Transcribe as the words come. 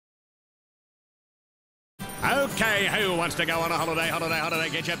Okay, who wants to go on a holiday?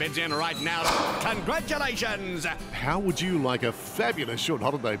 Get your bids in right now. Congratulations! How would you like a fabulous short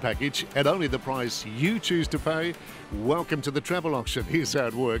holiday package at only the price you choose to pay? Welcome to the travel auction. Here's how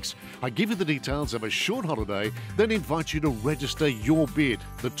it works. I give you the details of a short holiday, then invite you to register your bid.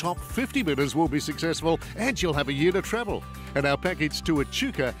 The top 50 bidders will be successful and you'll have a year to travel. And our package to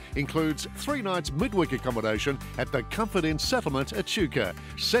Echuca includes 3 nights midweek accommodation at the Comfort Inn Settlement Echuca,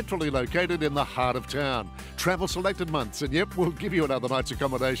 centrally located in the heart of town. Travel selected months, and yep, we'll give you another night's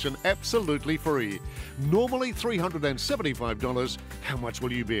accommodation absolutely free. Normally $375. How much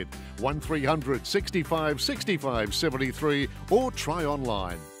will you bid? 1300 65 65 73 or try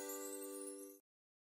online.